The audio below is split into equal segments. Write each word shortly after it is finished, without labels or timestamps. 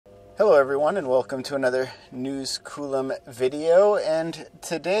Hello everyone, and welcome to another News Coolum video. And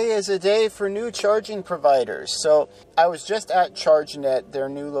today is a day for new charging providers. So I was just at ChargeNet, their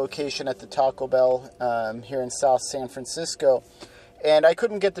new location at the Taco Bell here in South San Francisco, and I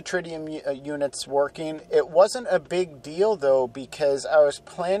couldn't get the tritium units working. It wasn't a big deal though, because I was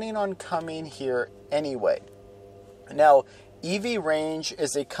planning on coming here anyway. Now, EV Range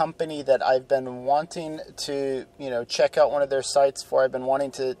is a company that I've been wanting to, check out one of their sites for. I've been wanting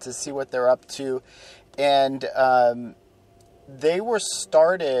to see what they're up to. And they were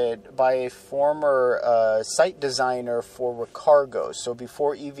started by a former site designer for Recargo. So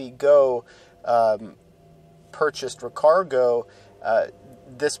before EVgo purchased Recargo,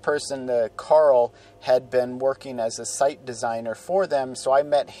 this person, Carl, had been working as a site designer for them. So I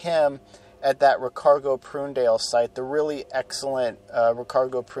met him at that Recargo Prunedale site, the really excellent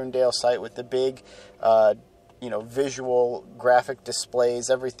Recargo Prunedale site with the big, visual graphic displays,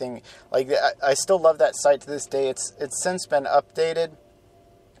 everything. Like, I still love that site to this day. It's since been updated,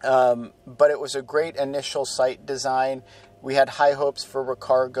 but it was a great initial site design. We had high hopes for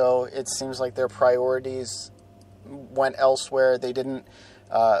Recargo. It seems like their priorities went elsewhere. They didn't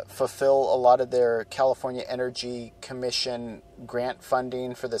fulfill a lot of their California Energy Commission grant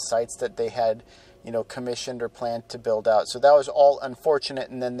funding for the sites that they had, commissioned or planned to build out. So that was all unfortunate,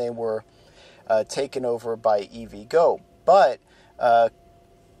 and then they were taken over by EVgo. But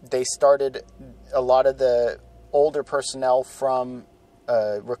they started a lot of the older personnel from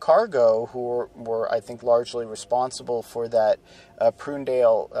Recargo, who were, I think, largely responsible for that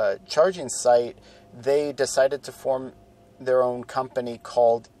Prunedale charging site. They decided to form their own company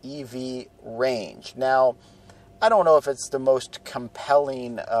called EV Range. Now, I don't know if it's the most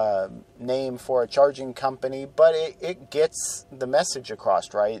compelling name for a charging company, but it gets the message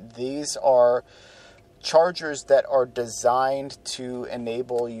across, right? These are chargers that are designed to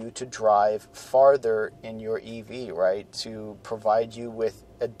enable you to drive farther in your EV, right? To provide you with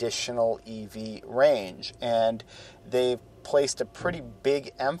additional EV range. And they've placed a pretty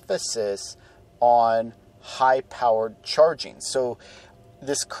big emphasis on high-powered charging. So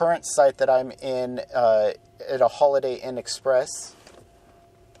this current site that I'm in at a Holiday Inn Express,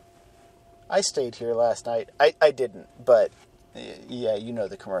 I stayed here last night. I didn't, but yeah, you know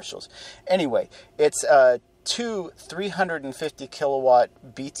the commercials. Anyway, it's two 350 kilowatt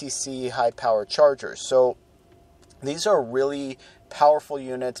BTC high-power chargers. So these are really powerful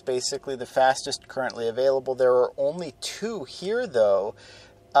units, basically the fastest currently available. There are only two here, though.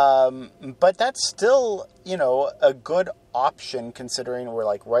 But that's still, a good option, considering we're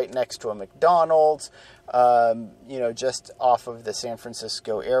like right next to a McDonald's, just off of the San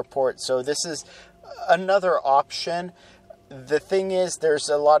Francisco airport. So this is another option. The thing is, there's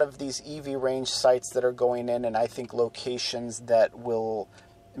a lot of these EV Range sites that are going in, and I think locations that will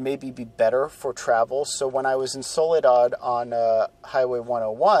maybe be better for travel. So when I was in Soledad on Highway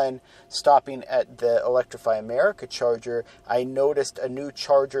 101, stopping at the Electrify America charger, I noticed a new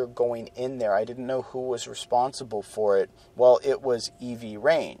charger going in there. I didn't know who was responsible for it. Well, it was EV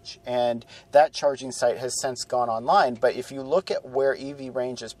Range, and that charging site has since gone online. But if you look at where EV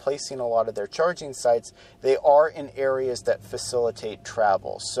Range is placing a lot of their charging sites, they are in areas that facilitate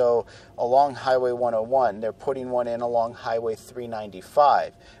travel. So along Highway 101, they're putting one in along Highway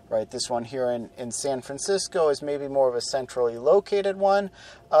 395. Right, this one here in San Francisco is maybe more of a centrally located one,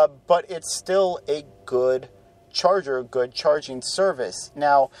 but it's still a good charger, good charging service.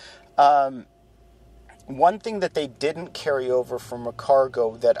 Now, one thing that they didn't carry over from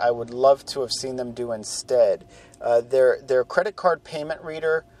Recargo that I would love to have seen them do instead, their credit card payment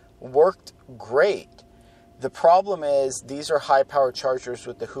reader worked great. The problem is these are high-power chargers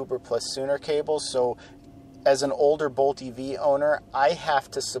with the Huber plus Sooner cables, so as an older Bolt EV owner, I have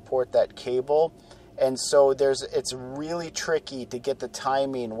to support that cable. And so it's really tricky to get the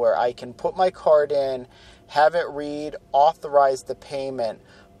timing where I can put my card in, have it read, authorize the payment,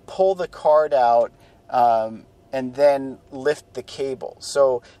 pull the card out, and then lift the cable.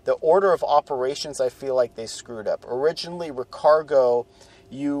 So the order of operations, I feel like they screwed up. Originally, Recargo,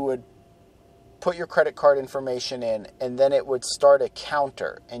 you would put your credit card information in, and then it would start a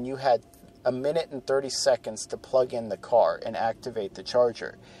counter, and you had a minute and 30 seconds to plug in the car and activate the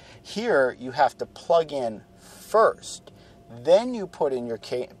charger. Here, you have to plug in first, then you put in your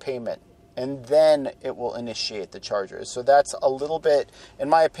payment, and then it will initiate the charger. So that's a little bit, in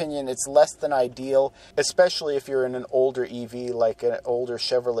my opinion, it's less than ideal, especially if you're in an older EV, like an older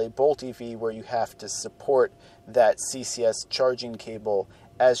Chevrolet Bolt EV, where you have to support that CCS charging cable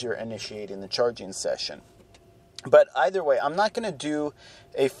as you're initiating the charging session. But either way, I'm not going to do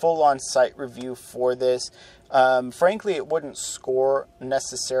a full-on site review for this. Frankly, it wouldn't score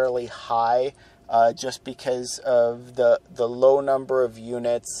necessarily high just because of the low number of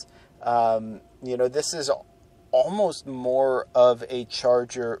units. This is almost more of a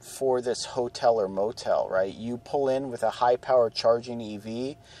charger for this hotel or motel, right? You pull in with a high power charging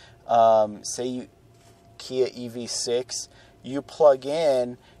EV, Kia EV6, you plug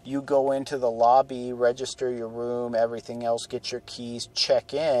in, you go into the lobby, register your room, everything else, get your keys,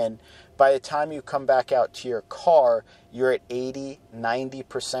 check in. By the time you come back out to your car, you're at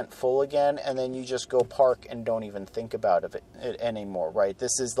 80-90% full again, and then you just go park and don't even think about it anymore, right?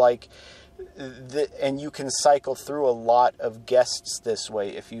 This is like, and you can cycle through a lot of guests this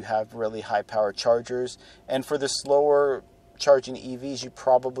way if you have really high power chargers. And for the slower charging EVs, you'd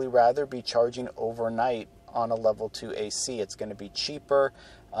probably rather be charging overnight on a level 2 AC. It's going to be cheaper,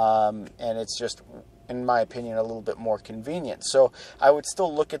 and it's just, in my opinion, a little bit more convenient. So I would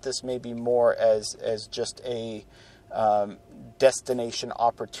still look at this maybe more as just a destination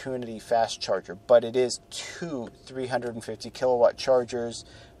opportunity fast charger, but it is two 350 kilowatt chargers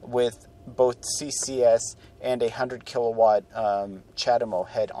with both CCS and a 100 kilowatt CHAdeMO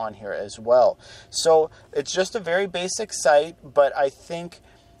head on here as well. So it's just a very basic site, but I think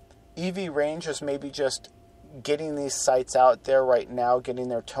EV Range is maybe just getting these sites out there right now, getting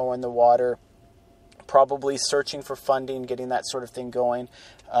their toe in the water, probably searching for funding, getting that sort of thing going.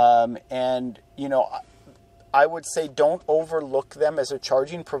 And, I would say don't overlook them as a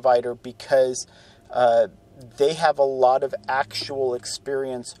charging provider because they have a lot of actual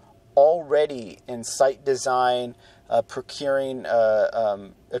experience already in site design, procuring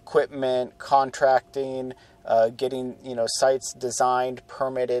equipment, contracting, getting sites designed,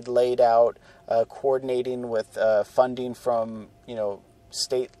 permitted, laid out, coordinating with funding from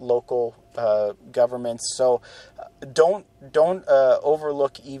state, local governments. So don't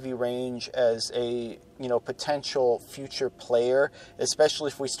overlook EV Range as a potential future player, especially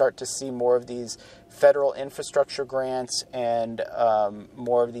if we start to see more of these federal infrastructure grants and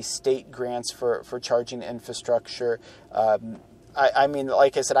more of these state grants for charging infrastructure. I mean,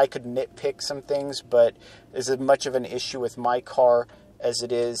 like I said, I could nitpick some things, but is as much of an issue with my car as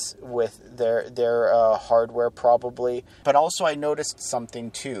it is with their hardware probably. But also I noticed something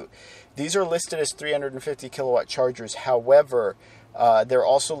too. These are listed as 350 kilowatt chargers. However, they're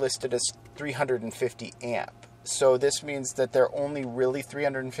also listed as 350 amp. So this means that they're only really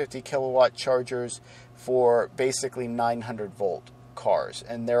 350 kilowatt chargers for basically 900 volt cars.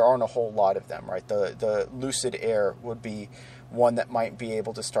 And there aren't a whole lot of them, right? The Lucid Air would be one that might be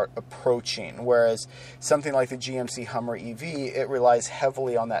able to start approaching. Whereas something like the GMC Hummer EV, it relies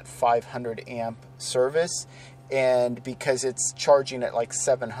heavily on that 500 amp service. And because it's charging at like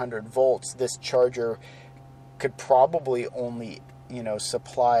 700 volts, this charger could probably only,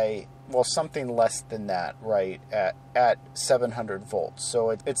 supply, well, something less than that, right, at 700 volts. So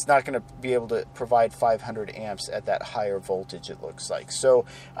it's not going to be able to provide 500 amps at that higher voltage, it looks like. So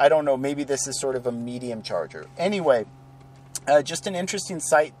I don't know, maybe this is sort of a medium charger. Anyway, just an interesting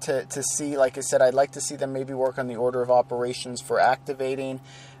site to see. Like I said, I'd like to see them maybe work on the order of operations for activating.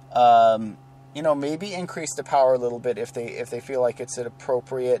 Maybe increase the power a little bit if they feel like it's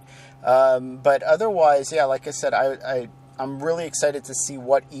appropriate. But otherwise, yeah, like I said, I'm really excited to see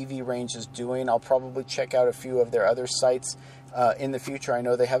what EV Range is doing. I'll probably check out a few of their other sites in the future. I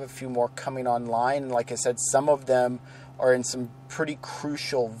know they have a few more coming online. And like I said, some of them are in some pretty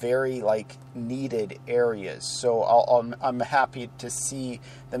crucial, very needed areas. So I'm happy to see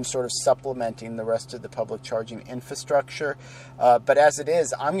them sort of supplementing the rest of the public charging infrastructure. But as it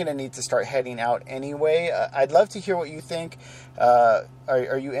is, I'm going to need to start heading out anyway. I'd love to hear what you think.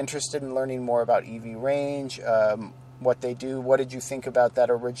 Are you interested in learning more about EV Range? What they do? What did you think about that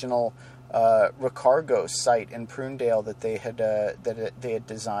original Recargo site in Prunedale that they had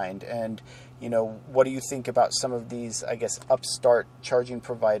designed? And what do you think about some of these, I guess, upstart charging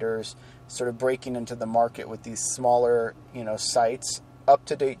providers sort of breaking into the market with these smaller, sites,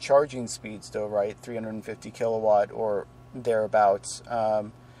 up-to-date charging speeds though, right? 350 kilowatt or thereabouts.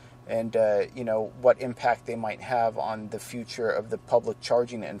 And what impact they might have on the future of the public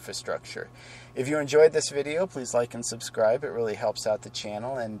charging infrastructure. If you enjoyed this video, please like and subscribe. It really helps out the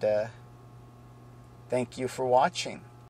channel, and thank you for watching.